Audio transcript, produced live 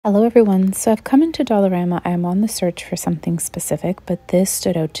Hello everyone, so I've come into Dollarama. I'm on the search for something specific, but this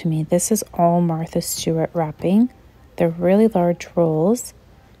stood out to me. This is all Martha Stewart wrapping. They're really large rolls.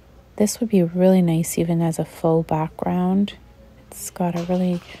 This would be really nice even as a faux background. It's got a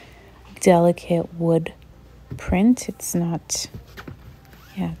really delicate wood print. It's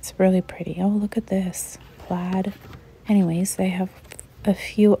really pretty. Oh, look at this, plaid. Anyways, they have a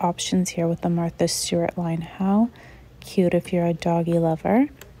few options here with the Martha Stewart line. How cute if you're a doggy lover.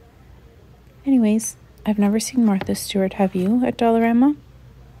 Anyways, I've never seen Martha Stewart, have you, at Dollarama?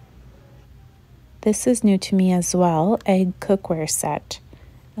 This is new to me as well, egg cookware set.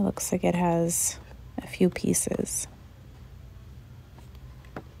 It looks like it has a few pieces.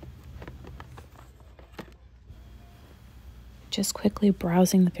 Just quickly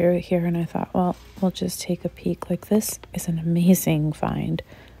browsing through it here, and I thought, well, we'll just take a peek. Like, this is an amazing find.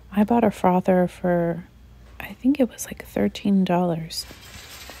 I bought a frother for, I think it was like $13.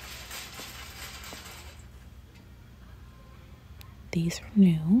 These are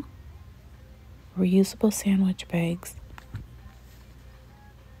new. Reusable sandwich bags.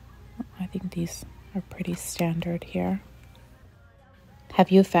 I think these are pretty standard here. Have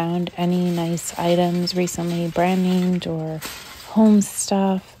you found any nice items recently, brand named or home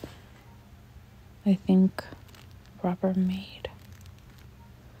stuff? I think Rubbermaid.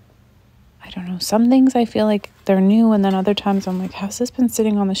 I don't know. Some things I feel like they're new, and then other times I'm like, has this been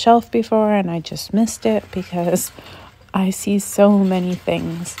sitting on the shelf before and I just missed it because I see so many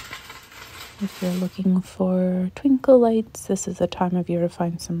things. If you're looking for twinkle lights, this is a time of year to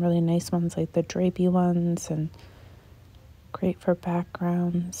find some really nice ones like the drapey ones, and great for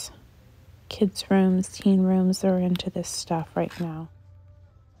backgrounds. Kids' rooms, teen rooms, they're into this stuff right now.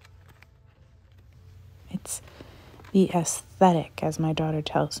 It's the aesthetic, as my daughter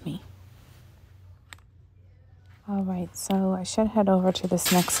tells me. All right, so I should head over to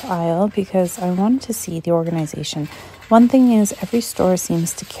this next aisle because I wanted to see the organization. One thing is every store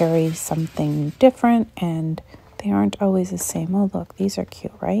seems to carry something different and they aren't always the same. Oh, look, these are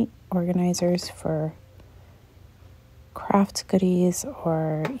cute, right? Organizers for craft goodies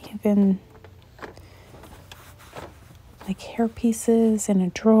or even like hair pieces in a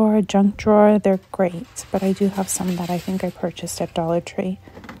drawer, a junk drawer. They're great, but I do have some that I think I purchased at Dollar Tree.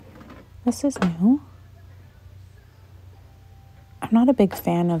 This is new. I'm not a big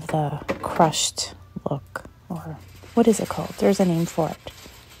fan of the crushed look, or what is it called? There's a name for it.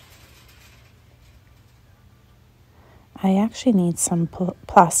 I actually need some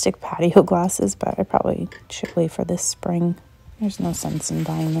plastic patio glasses, but I probably should wait for this spring. There's no sense in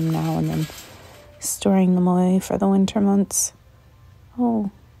buying them now and then storing them away for the winter months.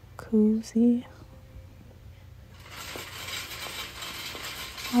 Oh, cozy.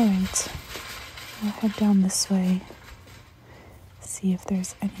 All right, I'll head down this way. See if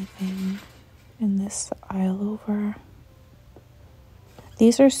there's anything in this aisle over.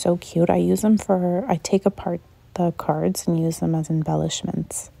 These are so cute. I take apart the cards and use them as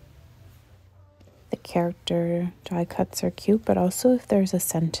embellishments. The character die cuts are cute, but also if there's a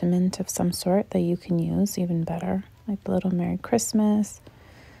sentiment of some sort that you can use, even better. Like the little Merry Christmas,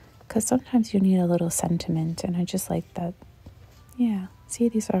 because sometimes you need a little sentiment, and I just like that. Yeah, see,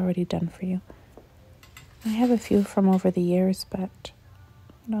 these are already done for you. I have a few from over the years, but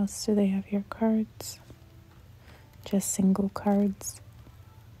what else do they have here? Cards. Just single cards.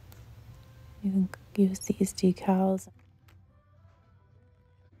 You can use these decals.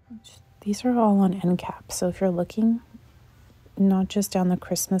 These are all on end caps, so if you're looking not just down the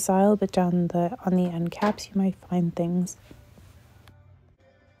Christmas aisle, but on the end caps, you might find things.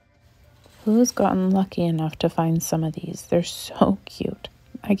 Who's gotten lucky enough to find some of these? They're so cute.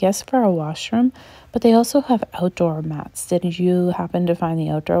 I guess for a washroom, but they also have outdoor mats. Did you happen to find the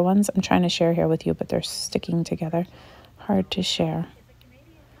outdoor ones? I'm trying to share here with you, but they're sticking together. Hard to share.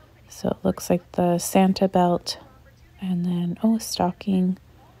 So it looks like the Santa belt, and then, oh, a stocking.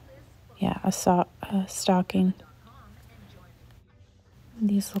 Yeah, a stocking.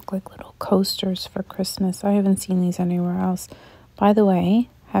 These look like little coasters for Christmas. I haven't seen these anywhere else. By the way,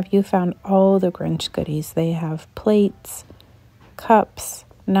 have you found all the Grinch goodies? They have plates, cups,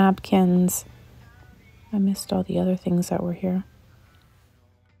 napkins. I missed all the other things that were here.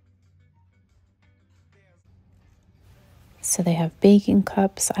 So they have baking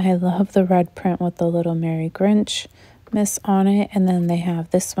cups. I love the red print with the little Merry Grinch miss on it. And then they have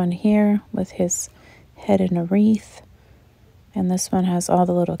this one here with his head in a wreath. And this one has all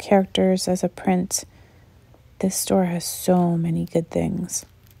the little characters as a print. This store has so many good things.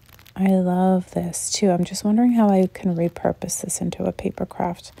 I love this too. I'm just wondering how I can repurpose this into a paper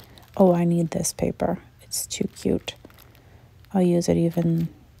craft. Oh, I need this paper. It's too cute. I'll use it even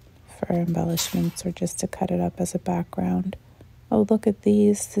for embellishments or just to cut it up as a background. Oh, look at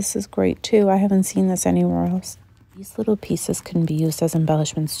these. This is great too. I haven't seen this anywhere else. These little pieces can be used as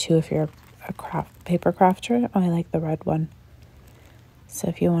embellishments too if you're a paper crafter. Oh, I like the red one. So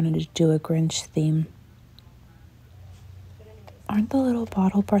if you wanted to do a Grinch theme. Aren't the little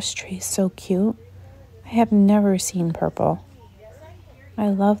bottle brush trees so cute? I have never seen purple. I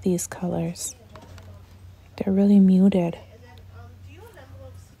love these colors. They're really muted.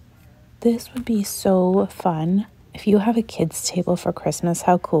 This would be so fun. If you have a kids' table for Christmas,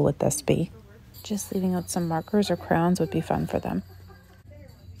 how cool would this be? Just leaving out some markers or crayons would be fun for them.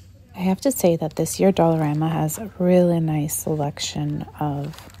 I have to say that this year Dollarama has a really nice selection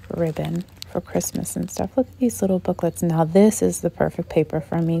of ribbon for Christmas and stuff. Look at these little booklets. Now this is the perfect paper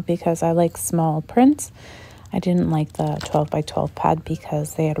for me because I like small prints. I didn't like the 12 by 12 pad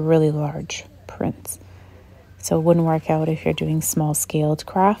because they had really large prints. So it wouldn't work out if you're doing small scaled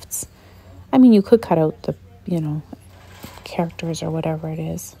crafts. I mean, you could cut out the, characters or whatever it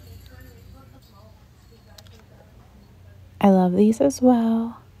is. I love these as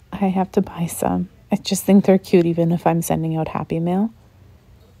well. I have to buy some. I just think they're cute even if I'm sending out Happy Mail.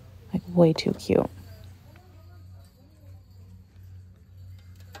 Like, way too cute.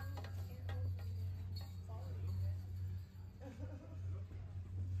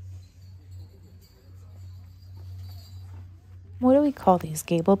 What do we call these?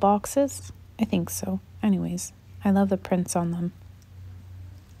 Gable boxes? I think so. Anyways, I love the prints on them.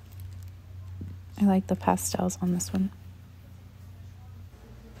 I like the pastels on this one.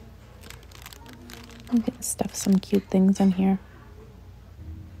 I'm gonna stuff some cute things in here.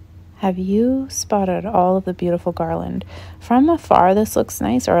 Have you spotted all of the beautiful garland? From afar, this looks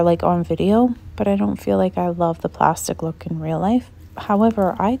nice, or like on video, but I don't feel like I love the plastic look in real life.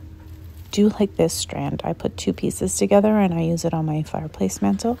 However, I do like this strand. I put two pieces together and I use it on my fireplace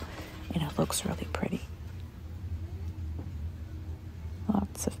mantle, and it looks really pretty.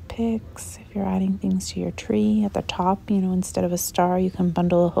 Lots of picks. If you're adding things to your tree at the top, instead of a star, you can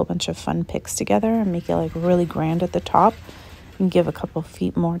bundle a whole bunch of fun picks together and make it like really grand at the top and give a couple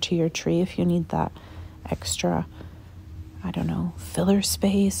feet more to your tree if you need that extra, I don't know, filler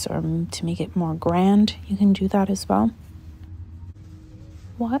space or to make it more grand. You can do that as well.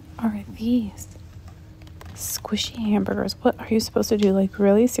 What are these? Squishy hamburgers. What are you supposed to do? Like,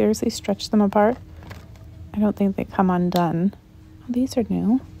 really? Seriously? Stretch them apart? I don't think they come undone. Oh, these are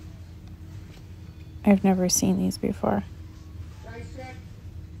new. I've never seen these before.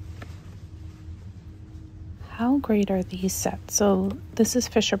 How great are these sets? So this is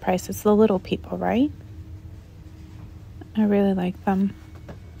Fisher Price. It's the little people, right? I really like them.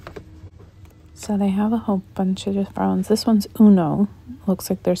 So they have a whole bunch of different ones. This one's Uno.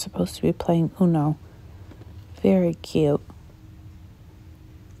 Looks like they're supposed to be playing Uno. Very cute.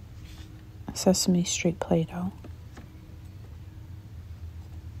 Sesame Street Play-Doh.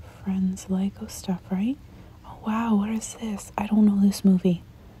 Friends Lego stuff, right? Oh wow, what is this? I don't know this movie,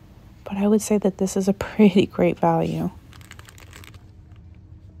 but I would say that this is a pretty great value.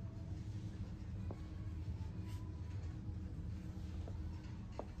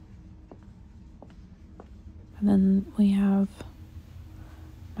 And then we have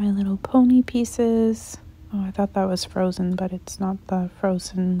My Little Pony pieces. Oh, I thought that was Frozen, but it's not the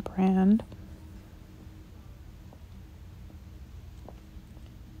Frozen brand.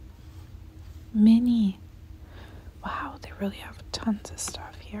 Minnie. Wow, they really have tons of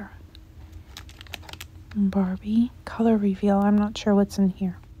stuff here. Barbie. Color reveal. I'm not sure what's in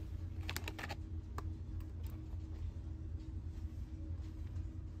here.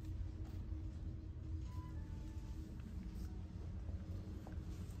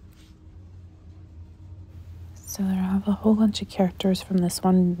 So they have a whole bunch of characters from this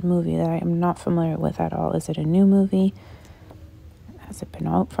one movie that I am not familiar with at all. Is it a new movie? Has it been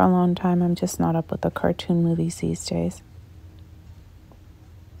out for a long time? I'm just not up with the cartoon movies these days.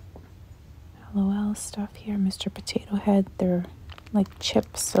 LOL stuff here. Mr. Potato Head. They're like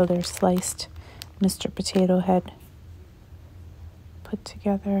chips, so they're sliced Mr. Potato Head put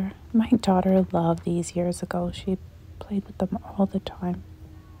together. My daughter loved these years ago. She played with them all the time.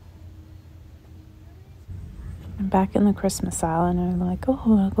 I'm back in the Christmas aisle and I'm like,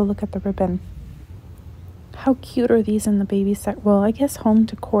 oh, I'll go look at the ribbon. How cute are these in the baby section? Well, I guess home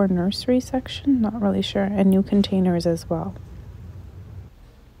decor nursery section, not really sure. And new containers as well.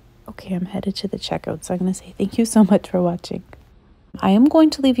 Okay, I'm headed to the checkout, so I'm going to say thank you so much for watching. I am going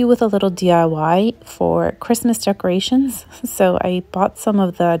to leave you with a little DIY for Christmas decorations. So I bought some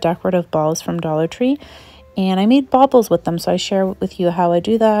of the decorative balls from Dollar Tree And I made baubles with them, so I share with you how I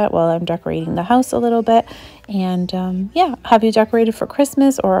do that while I'm decorating the house a little bit. And yeah, have you decorated for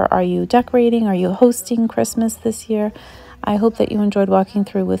Christmas, or are you decorating? Are you hosting Christmas this year? I hope that you enjoyed walking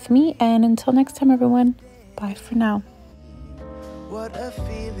through with me, and until next time, everyone, bye for now. What a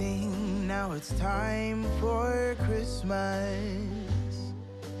feeling, now it's time for Christmas.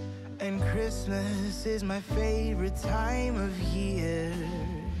 And Christmas is my favorite time of year.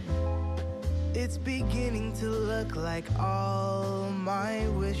 It's beginning to look like all my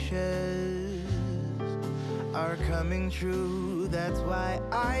wishes are coming true. That's why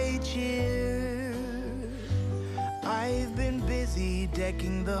I cheer. I've been busy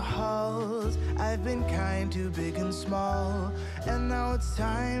decking the halls. I've been kind to big and small. And now it's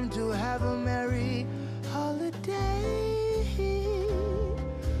time to have a merry holiday.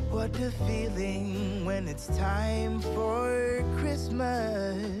 What a feeling when it's time for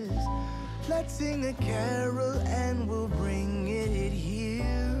Christmas. Let's sing a carol and we'll bring it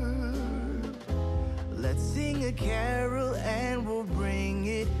here. Let's sing a carol and we'll bring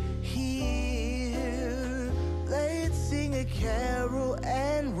it